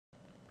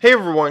Hey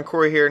everyone,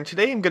 Corey here, and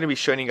today I'm going to be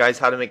showing you guys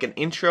how to make an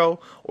intro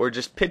or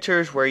just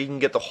pictures where you can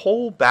get the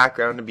whole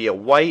background to be a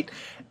white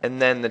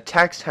and then the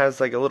text has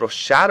like a little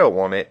shadow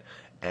on it.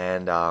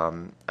 And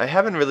I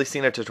haven't really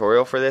seen a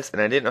tutorial for this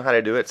and I didn't know how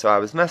to do it, so I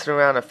was messing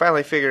around. I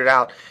finally figured it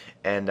out,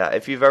 and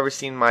if you've ever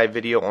seen my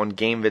video on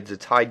game vids,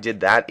 it's how I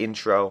did that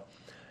intro.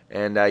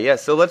 And yeah,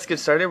 so let's get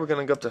started. We're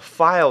going to go up to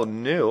File,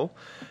 New.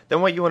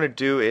 Then what you want to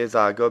do is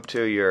go up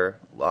to your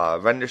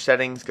render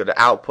settings, go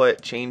to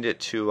Output, change it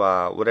to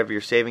whatever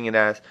you're saving it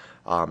as.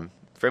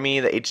 For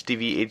me, the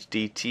HDV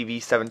HD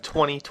TV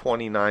 720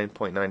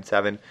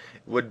 29.97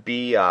 would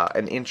be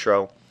an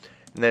intro.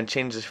 And then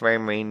change the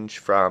frame range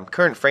from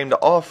current frame to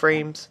all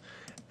frames.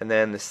 And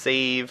then the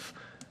save,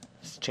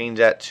 change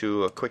that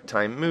to a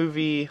QuickTime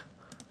movie.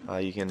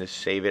 You can just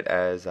save it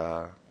as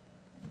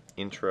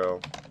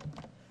intro,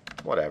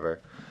 whatever.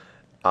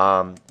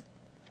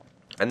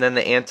 And then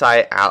the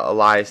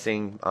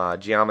anti-aliasing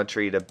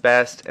geometry to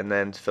best, and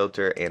then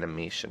filter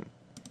animation.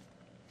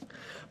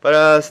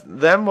 But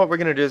then what we're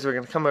going to do is we're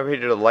going to come over here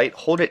to the light,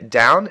 hold it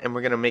down, and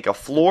we're going to make a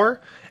floor,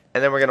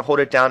 and then we're going to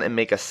hold it down and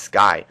make a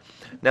sky.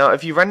 Now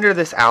if you render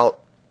this out,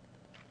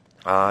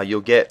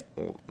 you'll get,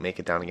 make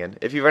it down again.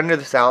 If you render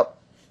this out,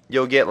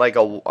 you'll get like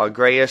a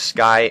grayish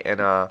sky and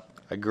a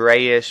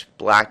grayish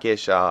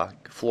blackish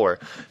floor.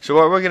 So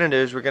what we're going to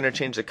do is we're going to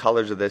change the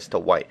colors of this to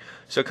white.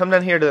 So come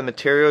down here to the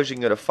materials, you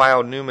can go to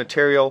File, New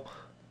Material,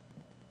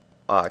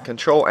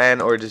 Control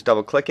N, or just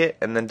double click it,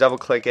 and then double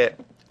click it,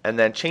 and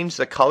then change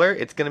the color.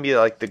 It's going to be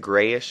like the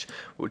grayish.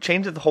 We'll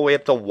change it the whole way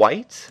up to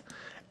white,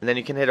 and then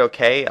you can hit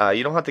OK.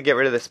 You don't have to get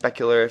rid of the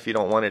specular if you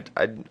don't want it.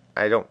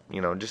 I don't,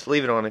 just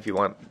leave it on if you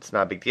want. It's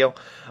not a big deal.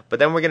 But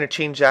then we're going to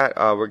change that.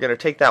 We're going to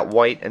take that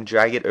white and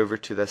drag it over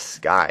to the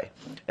sky.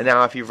 And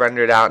now if you've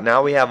rendered out,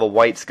 now we have a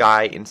white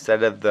sky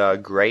instead of the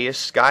grayish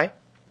sky.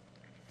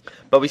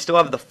 But we still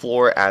have the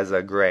floor as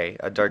a gray,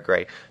 a dark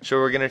gray. So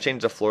we're going to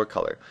change the floor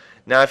color.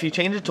 Now if you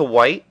change it to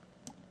white,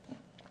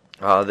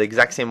 the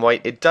exact same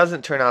white, it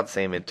doesn't turn out the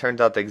same. It turns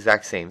out the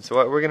exact same. So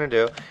what we're going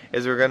to do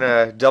is we're going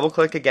to double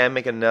click again,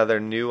 make another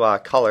new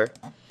color.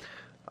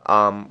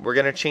 We're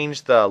going to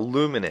change the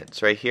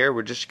luminance right here.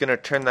 We're just going to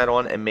turn that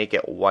on and make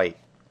it white.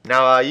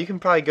 Now you can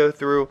probably go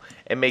through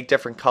and make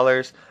different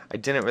colors. I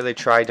didn't really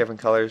try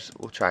different colors.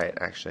 We'll try it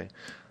actually.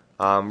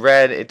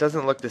 Red, it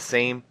doesn't look the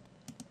same.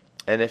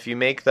 And if you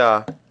make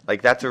the,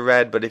 like that's a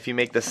red, but if you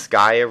make the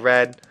sky a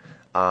red,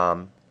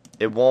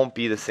 it won't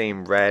be the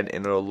same red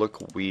and it'll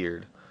look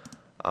weird.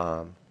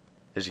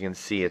 As you can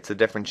see, it's a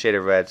different shade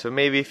of red. So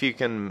maybe if you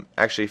can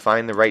actually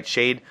find the right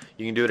shade,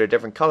 you can do it a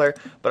different color.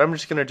 But I'm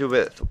just going to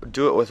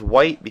do it with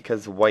white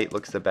because white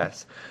looks the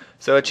best.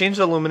 So I changed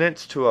the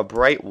luminance to a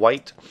bright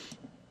white.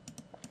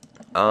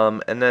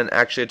 And then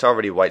actually it's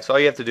already white. So all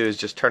you have to do is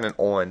just turn it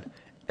on.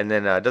 And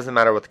then it doesn't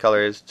matter what the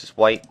color is, just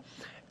white.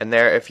 And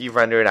there, if you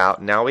render it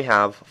out, now we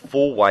have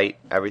full white.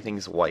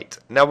 Everything's white.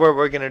 Now what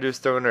we're going to do is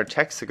throw in our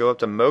text. So go up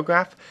to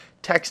MoGraph,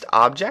 Text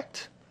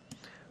Object.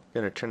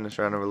 I'm going to turn this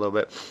around over a little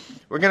bit.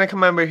 We're going to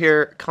come over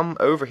here.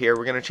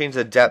 We're going to change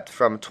the depth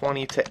from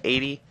 20 to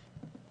 80.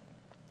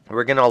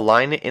 We're going to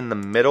align it in the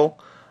middle.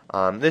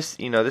 This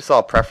is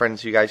all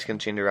preference. You guys can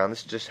change it around. This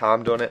is just how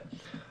I'm doing it.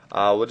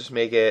 We'll just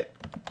make it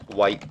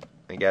white,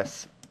 I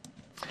guess.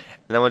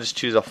 And then we'll just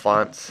choose a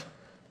font.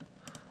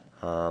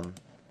 Not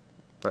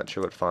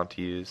sure what font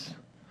to use.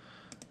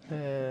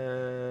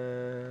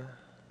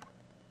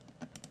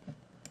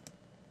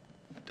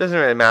 Doesn't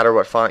really matter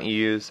what font you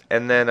use.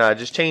 And then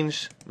just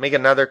make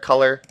another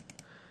color.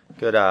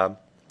 Go to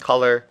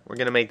color. We're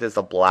going to make this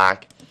a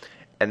black.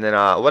 And then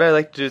what I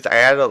like to do is I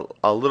add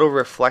a little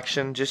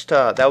reflection, just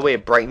that way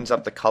it brightens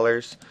up the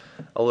colors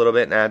a little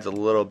bit and adds a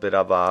little bit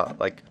of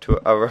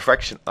a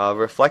reflection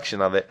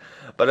of it.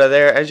 But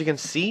there, as you can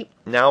see,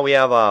 now we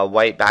have a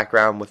white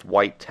background with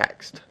white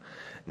text.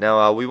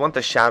 Now we want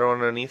the shadow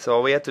underneath, so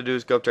all we have to do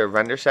is go up to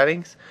render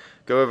settings,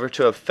 go over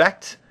to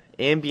Effect,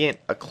 Ambient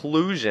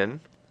Occlusion.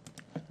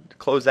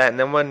 Close that, and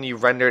then when you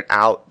render it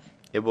out,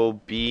 it'll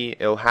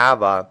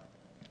have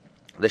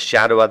the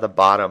shadow at the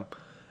bottom,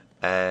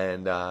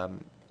 and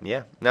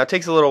yeah. Now it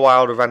takes a little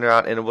while to render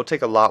out, and it will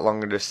take a lot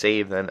longer to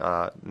save than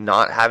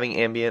not having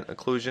ambient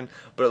occlusion,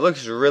 but it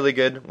looks really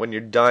good when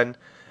you're done.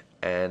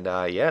 And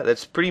yeah,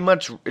 that's pretty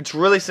much. It's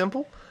really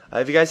simple.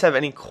 If you guys have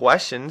any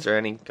questions or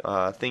any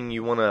thing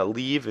you want to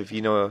leave, if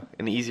you know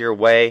an easier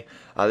way,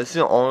 this is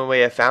the only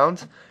way I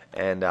found.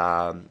 And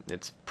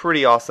it's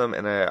pretty awesome,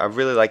 and I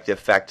really like the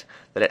effect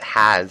that it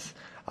has,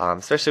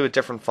 especially with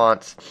different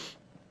fonts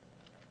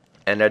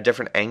and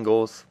different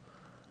angles.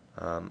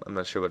 I'm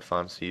not sure what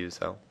fonts to use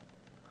though,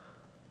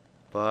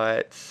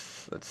 but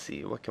let's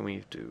see, what can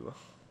we do?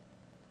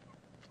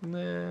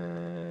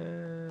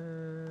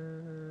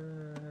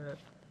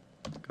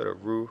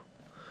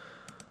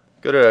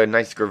 Go to a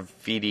nice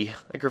graffiti.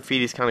 That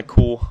graffiti is kind of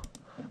cool,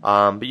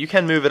 but you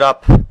can move it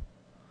up.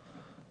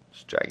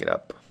 Just drag it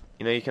up.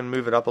 You can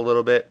move it up a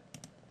little bit,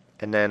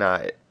 and then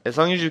as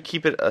long as you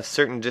keep it a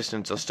certain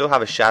distance, you'll still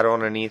have a shadow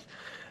underneath.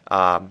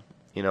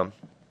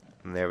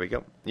 And there we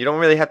go. You don't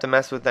really have to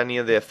mess with any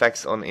of the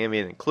effects on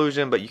ambient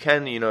occlusion, but you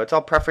can, it's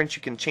all preference.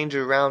 You can change it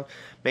around,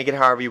 make it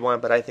however you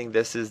want, but I think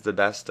this is the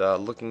best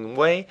looking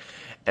way.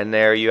 And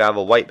there you have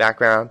a white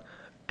background,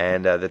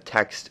 and the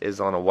text is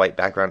on a white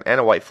background and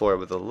a white floor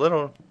with a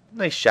little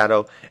nice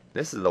shadow.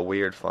 This is a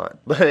weird font.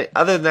 But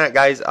other than that,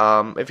 guys,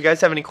 if you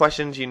guys have any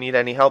questions, you need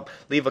any help,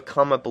 leave a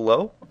comment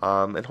below.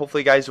 And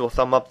hopefully, guys, will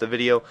thumb up the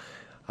video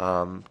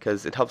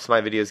because it helps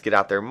my videos get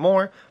out there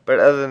more. But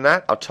other than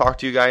that, I'll talk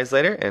to you guys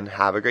later and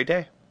have a great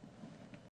day.